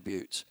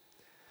attributes.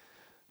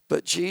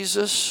 But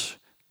Jesus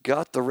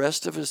got the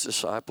rest of his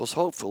disciples,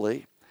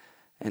 hopefully,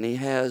 and he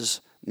has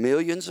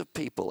millions of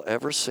people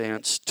ever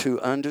since to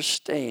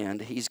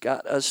understand. He's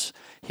got us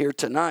here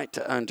tonight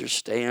to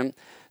understand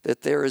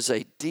that there is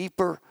a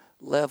deeper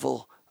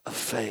level of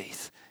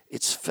faith.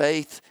 It's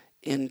faith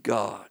in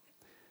God.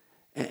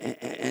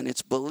 And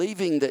it's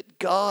believing that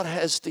God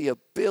has the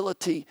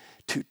ability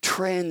to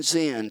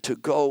transcend, to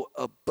go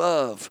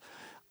above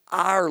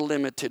our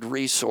limited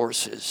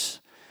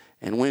resources.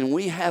 And when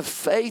we have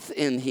faith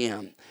in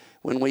him,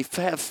 when we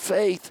have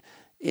faith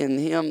in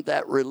him,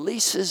 that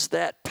releases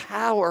that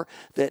power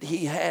that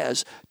he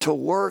has to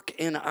work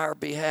in our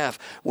behalf.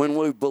 When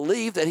we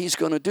believe that he's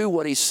going to do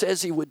what he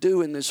says he would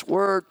do in this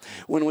word,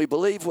 when we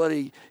believe what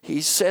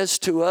he says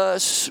to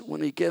us,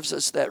 when he gives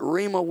us that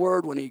Rhema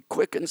word, when he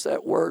quickens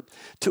that word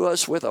to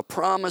us with a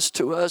promise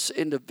to us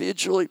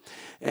individually,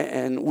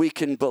 and we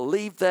can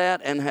believe that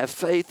and have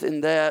faith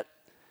in that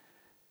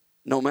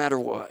no matter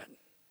what.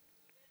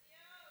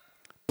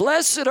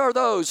 Blessed are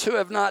those who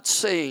have not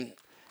seen,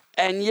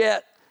 and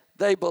yet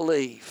they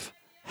believe.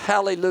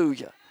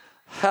 Hallelujah.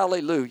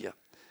 Hallelujah.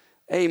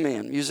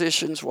 Amen.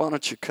 Musicians, why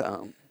don't you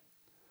come?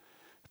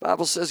 The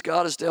Bible says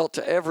God has dealt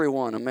to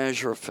everyone a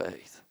measure of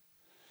faith.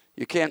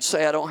 You can't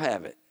say, I don't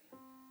have it.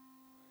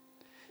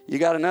 You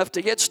got enough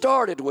to get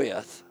started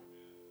with.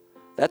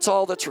 That's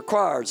all that's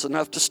required, is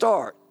enough to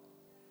start.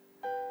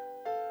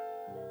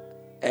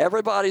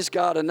 Everybody's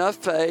got enough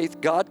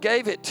faith. God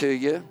gave it to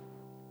you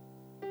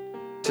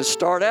to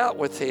start out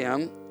with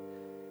Him.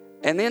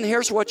 And then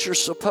here's what you're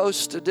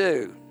supposed to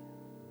do.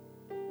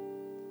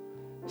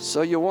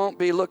 So you won't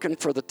be looking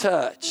for the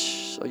touch.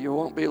 So you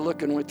won't be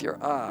looking with your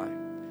eye.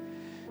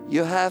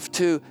 You have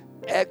to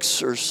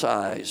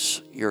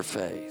exercise your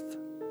faith.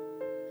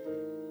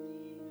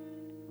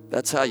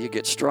 That's how you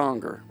get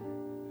stronger.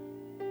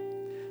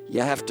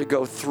 You have to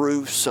go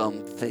through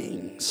some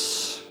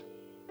things.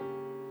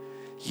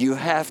 You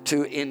have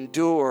to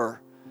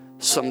endure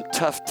some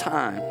tough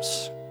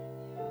times.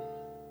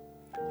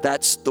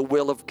 That's the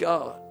will of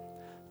God.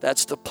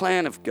 That's the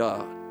plan of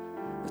God.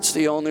 It's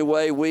the only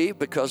way we,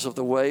 because of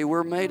the way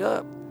we're made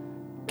up,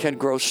 can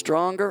grow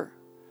stronger,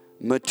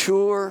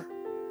 mature,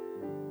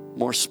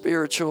 more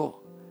spiritual,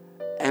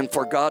 and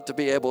for God to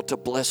be able to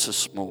bless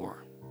us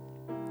more.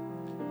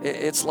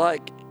 It's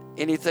like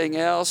anything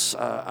else.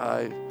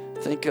 I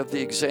think of the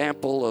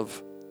example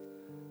of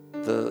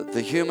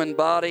the human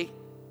body.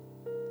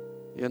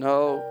 You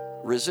know,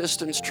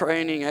 resistance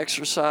training,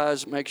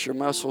 exercise makes your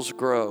muscles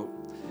grow.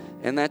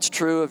 And that's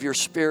true of your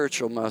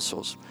spiritual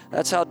muscles.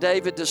 That's how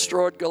David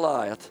destroyed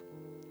Goliath.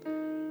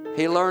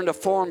 He learned a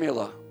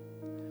formula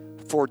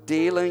for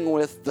dealing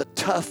with the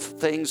tough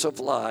things of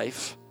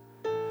life,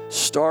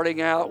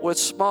 starting out with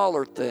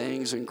smaller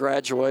things and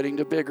graduating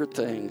to bigger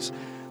things.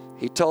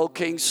 He told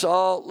King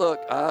Saul,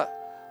 look,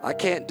 I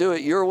can't do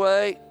it your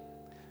way.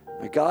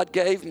 God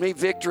gave me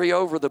victory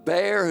over the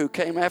bear who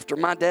came after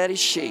my daddy's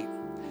sheep.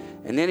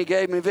 And then He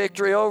gave me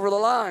victory over the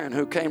lion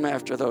who came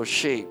after those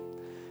sheep.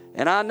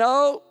 And I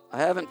know I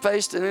haven't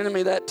faced an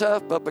enemy that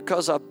tough, but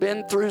because I've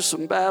been through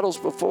some battles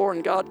before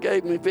and God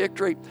gave me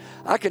victory,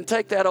 I can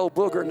take that old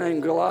booger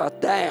named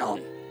Goliath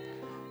down.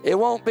 It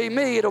won't be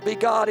me, it'll be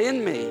God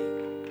in me.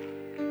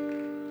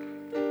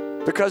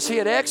 Because he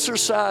had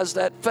exercised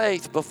that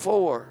faith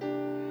before.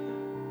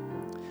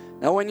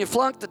 Now when you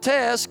flunk the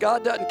test,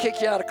 God doesn't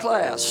kick you out of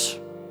class.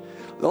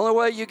 The only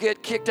way you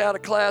get kicked out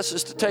of class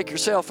is to take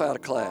yourself out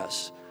of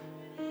class.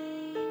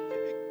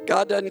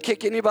 God doesn't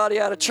kick anybody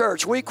out of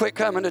church. We quit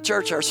coming to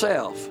church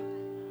ourselves.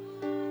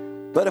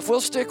 But if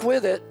we'll stick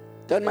with it,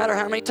 doesn't matter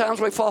how many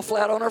times we fall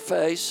flat on our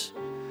face,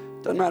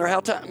 doesn't matter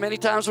how many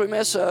times we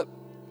mess up,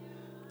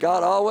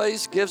 God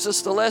always gives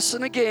us the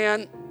lesson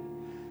again.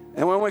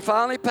 And when we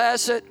finally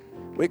pass it,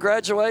 we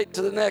graduate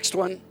to the next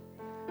one,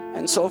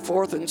 and so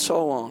forth and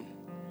so on.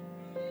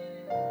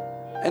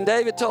 And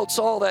David told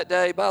Saul that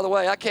day, by the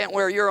way, I can't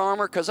wear your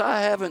armor because I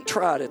haven't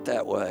tried it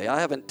that way. I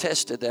haven't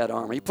tested that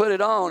armor. He put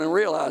it on and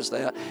realized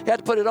that. He had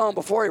to put it on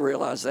before he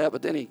realized that,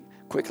 but then he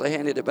quickly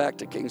handed it back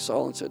to King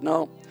Saul and said,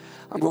 no,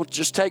 I'm going to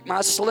just take my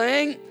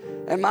sling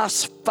and my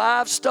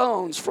 5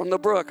 stones from the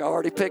brook I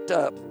already picked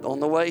up on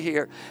the way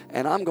here,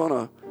 and I'm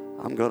going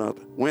to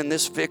win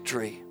this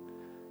victory,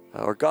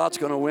 or God's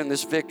going to win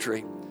this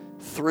victory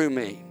through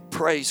me.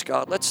 Praise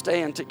God. Let's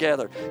stand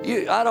together.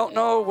 I don't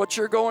know what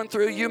you're going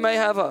through. You may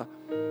have a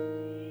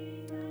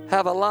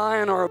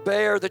lion or a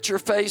bear that you're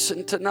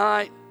facing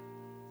tonight.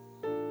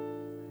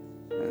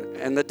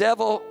 And the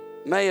devil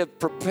may have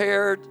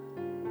prepared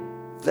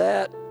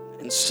that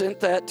and sent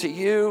that to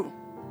you.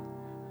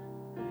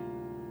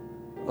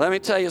 Let me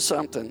tell you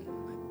something.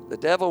 The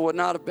devil would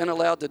not have been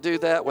allowed to do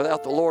that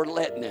without the Lord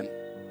letting him.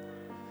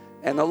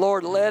 And the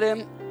Lord let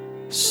him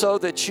so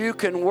that you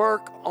can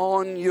work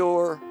on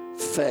your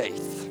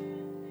faith.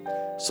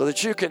 So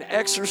that you can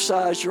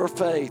exercise your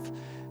faith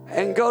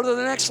and go to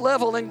the next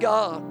level in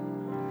God.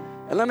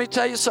 And let me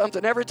tell you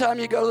something. Every time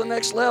you go to the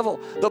next level,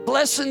 the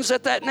blessings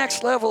at that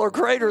next level are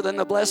greater than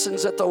the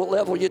blessings at the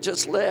level you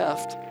just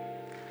left.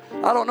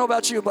 I don't know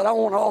about you, but I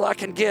want all I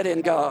can get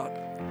in God.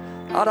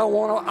 I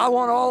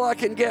want all I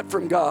can get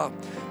from God.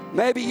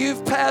 Maybe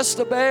you've passed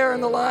the bear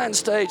and the lion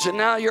stage, and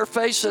now you're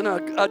facing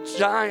a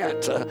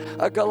giant,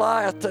 a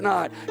Goliath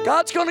tonight.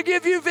 God's going to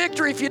give you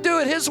victory if you do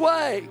it His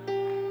way.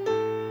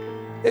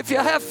 If you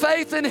have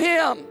faith in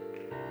Him,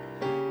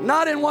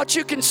 not in what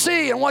you can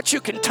see and what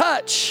you can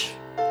touch.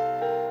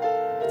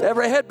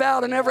 Every head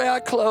bowed and every eye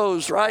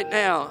closed right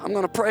now. I'm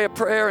going to pray a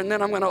prayer, and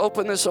then I'm going to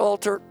open this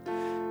altar,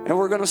 and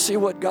we're going to see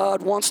what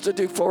God wants to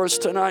do for us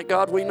tonight.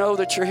 God, we know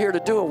that you're here to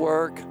do a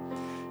work.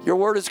 Your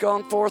word has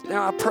gone forth.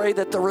 Now I pray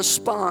that the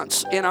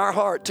response in our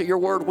heart to your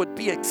word would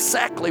be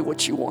exactly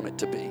what you want it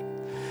to be.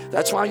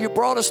 That's why you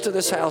brought us to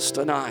this house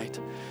tonight,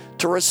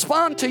 to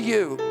respond to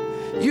you.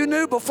 You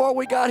knew before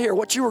we got here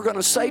what you were going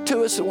to say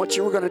to us and what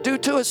you were going to do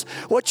to us,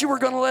 what you were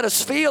going to let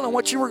us feel and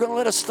what you were going to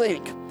let us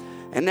think.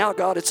 And now,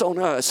 God, it's on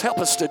us. Help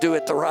us to do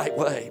it the right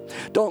way.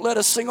 Don't let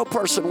a single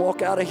person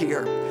walk out of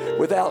here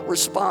without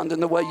responding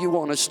the way you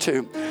want us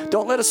to.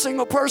 Don't let a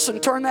single person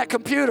turn that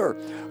computer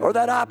or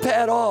that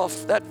iPad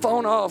off, that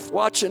phone off,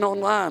 watching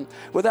online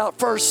without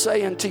first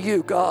saying to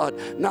you, God,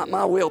 not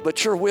my will,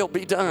 but your will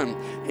be done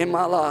in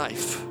my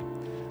life.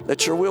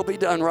 Let your will be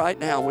done right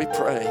now, we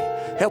pray.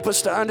 Help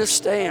us to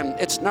understand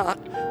it's not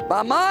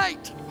by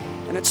might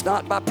and it's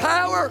not by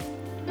power,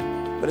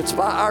 but it's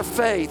by our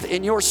faith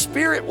in your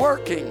Spirit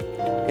working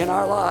in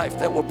our life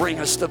that will bring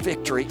us the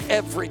victory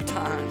every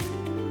time.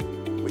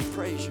 We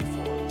praise you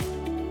for it.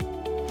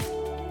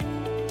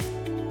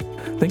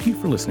 Thank you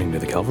for listening to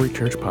the Calvary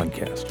Church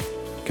Podcast.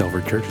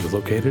 Calvary Church is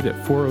located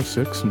at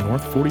 406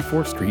 North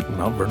 44th Street in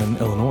Mount Vernon,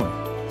 Illinois.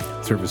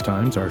 Service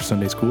times are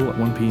Sunday school at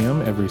 1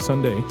 p.m. every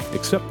Sunday,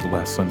 except the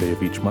last Sunday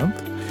of each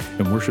month,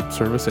 and worship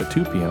service at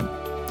 2 p.m.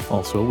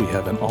 Also, we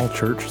have an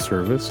all-church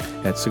service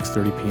at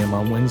 6:30 p.m.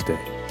 on Wednesday.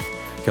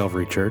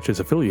 Calvary Church is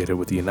affiliated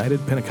with the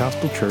United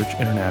Pentecostal Church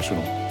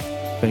International.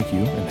 Thank you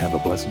and have a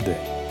blessed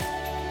day.